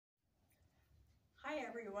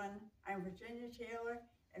everyone, I'm Virginia Taylor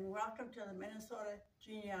and welcome to the Minnesota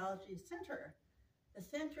Genealogy Center. The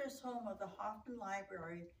center is home of the Hoffman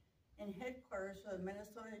Library and headquarters for the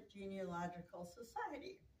Minnesota Genealogical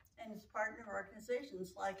Society and its partner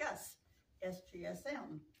organizations like us,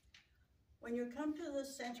 SGSM. When you come to the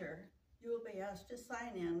center, you will be asked to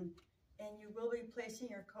sign in and you will be placing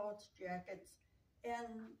your coats, jackets,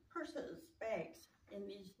 and purses, bags in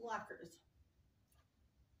these lockers.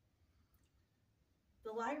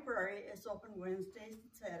 The library is open Wednesdays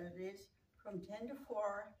and Saturdays from 10 to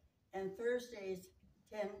 4 and Thursdays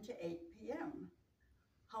 10 to 8 p.m.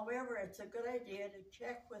 However, it's a good idea to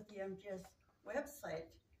check with the MGS website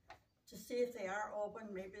to see if they are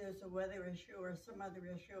open. Maybe there's a weather issue or some other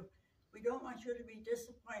issue. We don't want you to be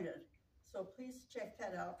disappointed, so please check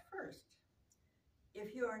that out first.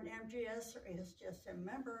 If you are an MGS or SGSM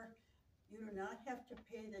member, you do not have to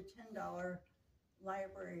pay the $10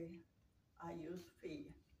 library use fee.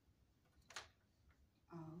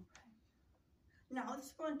 Okay. Now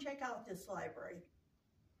let's go and check out this library.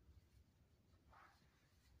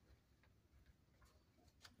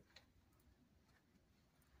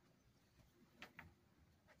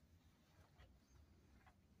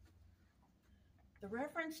 The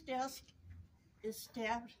reference desk is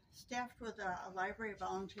staffed with a library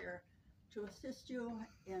volunteer to assist you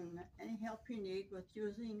in any help you need with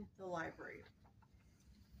using the library.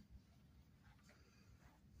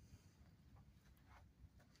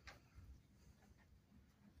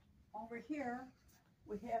 Over here,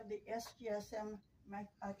 we have the SGSM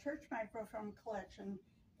church microfilm collection,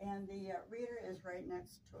 and the reader is right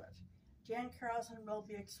next to it. Jan Carlson will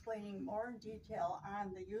be explaining more in detail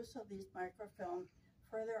on the use of these microfilm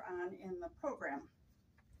further on in the program.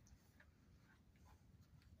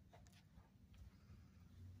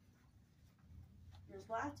 There's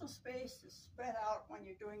lots of space to spread out when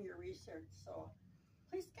you're doing your research, so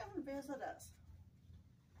please come and visit us.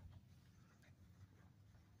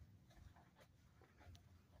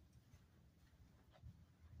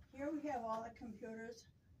 Here we have all the computers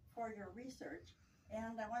for your research,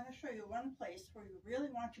 and I want to show you one place where you really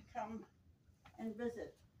want to come and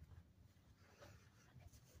visit.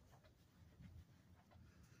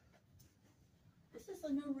 This is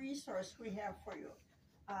a new resource we have for you.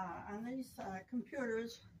 On these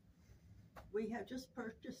computers, we have just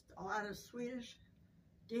purchased a lot of Swedish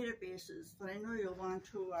databases that I know you'll want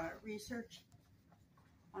to research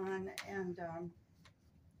on, and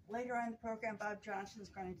later on in the program, Bob Johnson is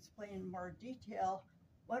going to explain in more detail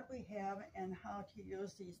what we have and how to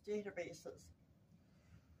use these databases.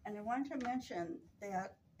 And I want to mention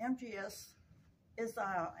that MGS is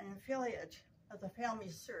an affiliate of the Family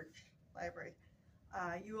Search Library.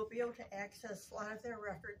 You will be able to access a lot of their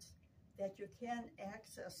records that you can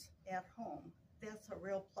access at home. That's a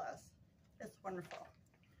real plus. It's wonderful.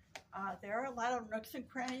 There are a lot of nooks and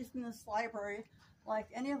crannies in this library, like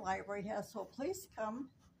any library has, so please come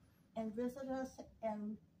and visit us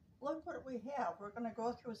and look what we have. We're going to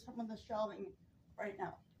go through some of the shelving right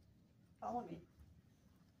now. Follow me.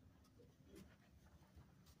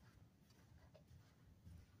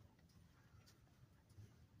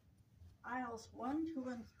 Aisles 1, 2,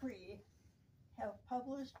 and 3 have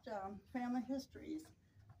published family histories.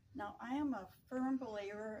 Now, I am a firm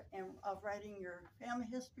believer of writing your family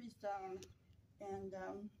histories down, and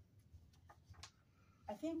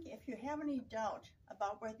I think if you have any doubt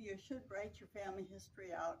about whether you should write your family history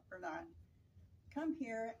out or not, come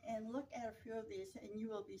here and look at a few of these, and you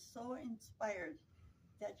will be so inspired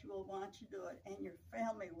that you will want to do it, and your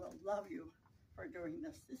family will love you for doing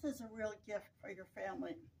this. This is a real gift for your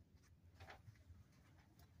family.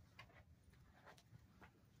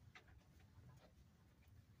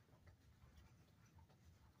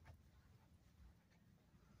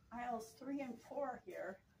 Aisles 3 and 4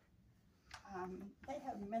 here, they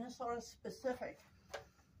have Minnesota-specific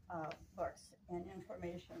books and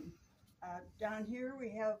information. Down here we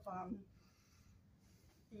have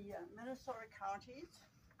the Minnesota counties,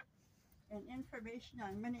 and information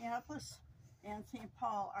on Minneapolis and St.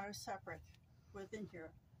 Paul are separate within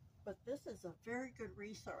here. But this is a very good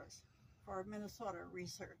resource for Minnesota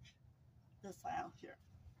research, this aisle here.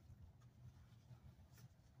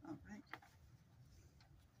 All right.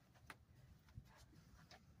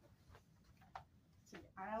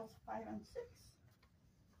 Aisles 5 and 6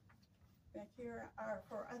 back here are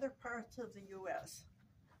for other parts of the U.S.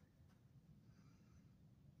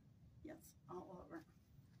 Yes, all over.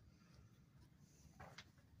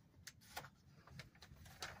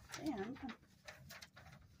 And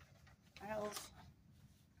aisles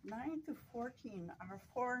 9 to 14 are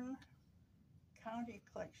foreign county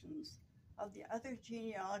collections of the other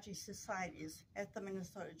genealogy societies at the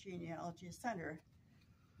Minnesota Genealogy Center.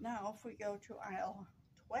 Now, if we go to aisle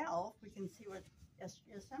 12, we can see what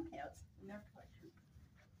SGSM has in their collection.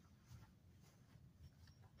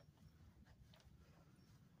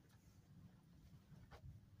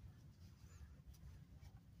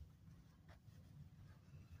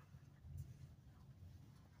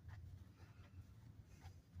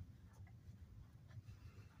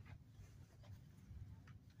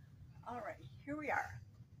 All right, here we are.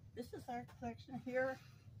 This is our collection here,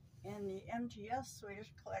 and the MGS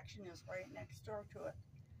Swedish collection is right next door to it.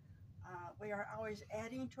 We are always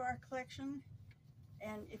adding to our collection,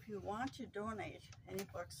 and if you want to donate any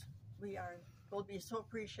books, will be so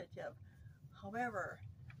appreciative. However,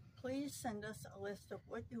 please send us a list of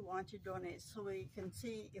what you want to donate so we can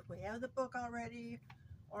see if we have the book already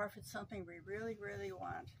or if it's something we really, really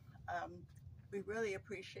want. We really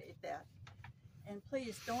appreciate that. And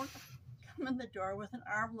please don't come in the door with an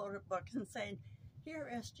armload of books and saying, "Here,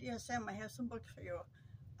 SGSM, I have some books for you."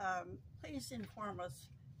 Please inform us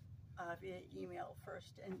via email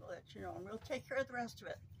first, and we'll let you know, and we'll take care of the rest of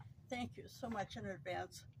it. Thank you so much in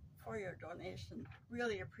advance for your donation.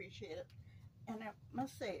 Really appreciate it. And I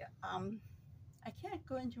must say, I can't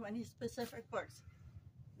go into any specific books.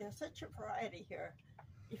 There's such a variety here.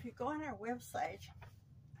 If you go on our website,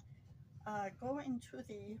 go into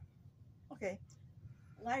the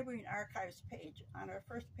Library and Archives page on our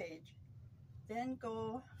first page, then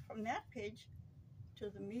go from that page to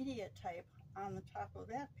the media type on the top of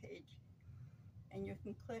that page, and you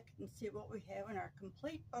can click and see what we have in our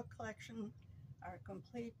complete book collection, our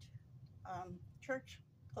complete church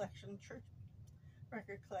collection, church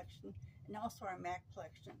record collection, and also our MAC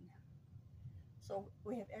collection. So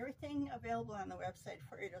we have everything available on the website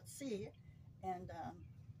for you to see and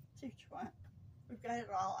see what you want. We've got it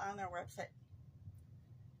all on our website.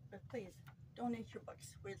 But please, donate your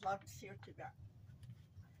books. We'd love to see what you got.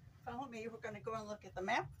 Follow me. We're going to go and look at the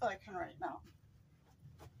map collection right now.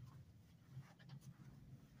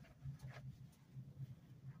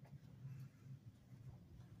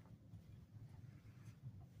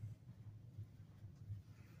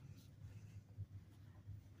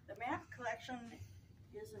 The map collection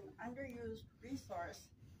is an underused resource.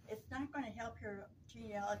 It's not going to help your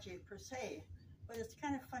genealogy per se, but it's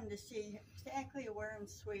kind of fun to see exactly where in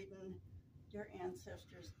Sweden your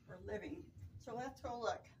ancestors were living. So let's go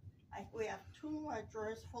look. We have two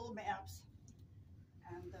drawers full of maps,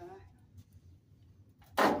 and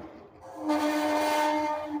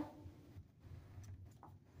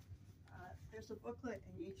there's a booklet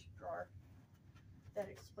in each drawer that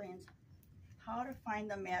explains how to find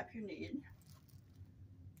the map you need.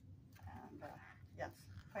 And yes,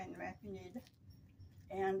 find the map you need.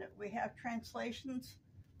 And we have translations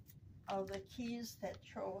of the keys that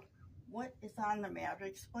show what is on the map. It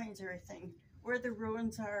explains everything, where the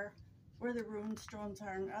ruins are, where the rune stones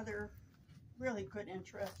are, and other really good,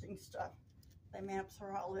 interesting stuff. The maps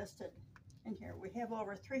are all listed in here. We have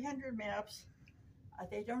over 300 maps.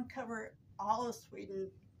 They don't cover all of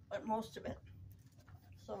Sweden, but most of it.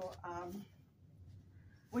 So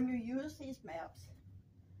when you use these maps,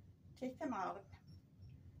 take them out,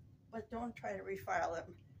 but don't try to refile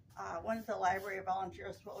them. One of the library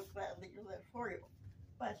volunteers will gladly do that for you.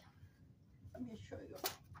 But let me show you.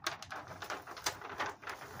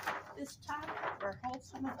 This top drawer holds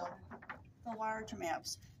some of the large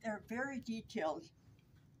maps. They're very detailed.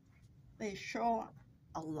 They show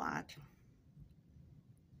a lot.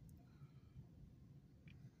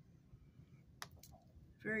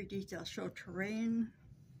 Very detailed. Show terrain,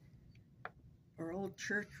 where old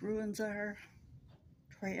church ruins are,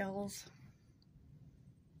 trails.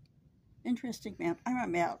 Interesting map. I'm a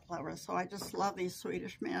map lover, so I just love these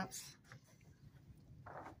Swedish maps.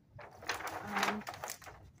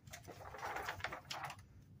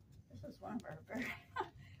 This is one of our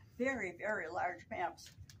very, very large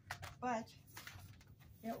maps, but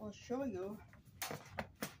it will show you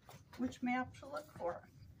which map to look for.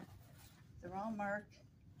 They're all marked.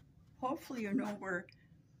 Hopefully you know where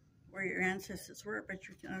your ancestors were, but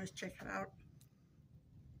you can always check it out.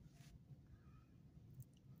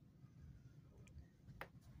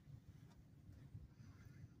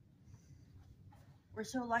 We're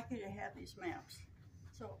so lucky to have these maps,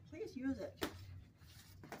 so please use it.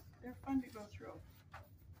 They're fun to go through.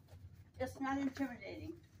 It's not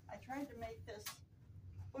intimidating. I tried to make this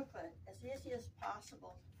booklet as easy as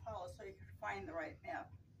possible to follow so you could find the right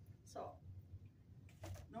map. So,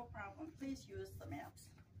 no problem. Please use the maps.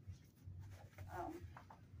 All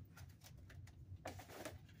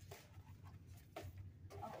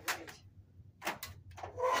right.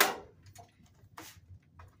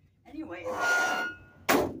 Anyway,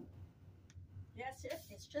 that's it.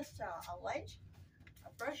 It's just a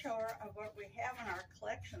brush over of what we have in our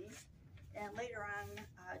collections. And later on,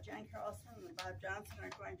 Jan Carlson and Bob Johnson are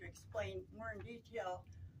going to explain more in detail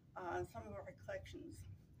some of our collections.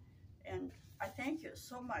 And I thank you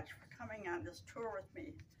so much for coming on this tour with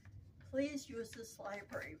me. Please use this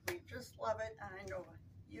library. We just love it, and I know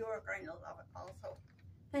you are going to love it also.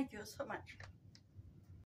 Thank you so much.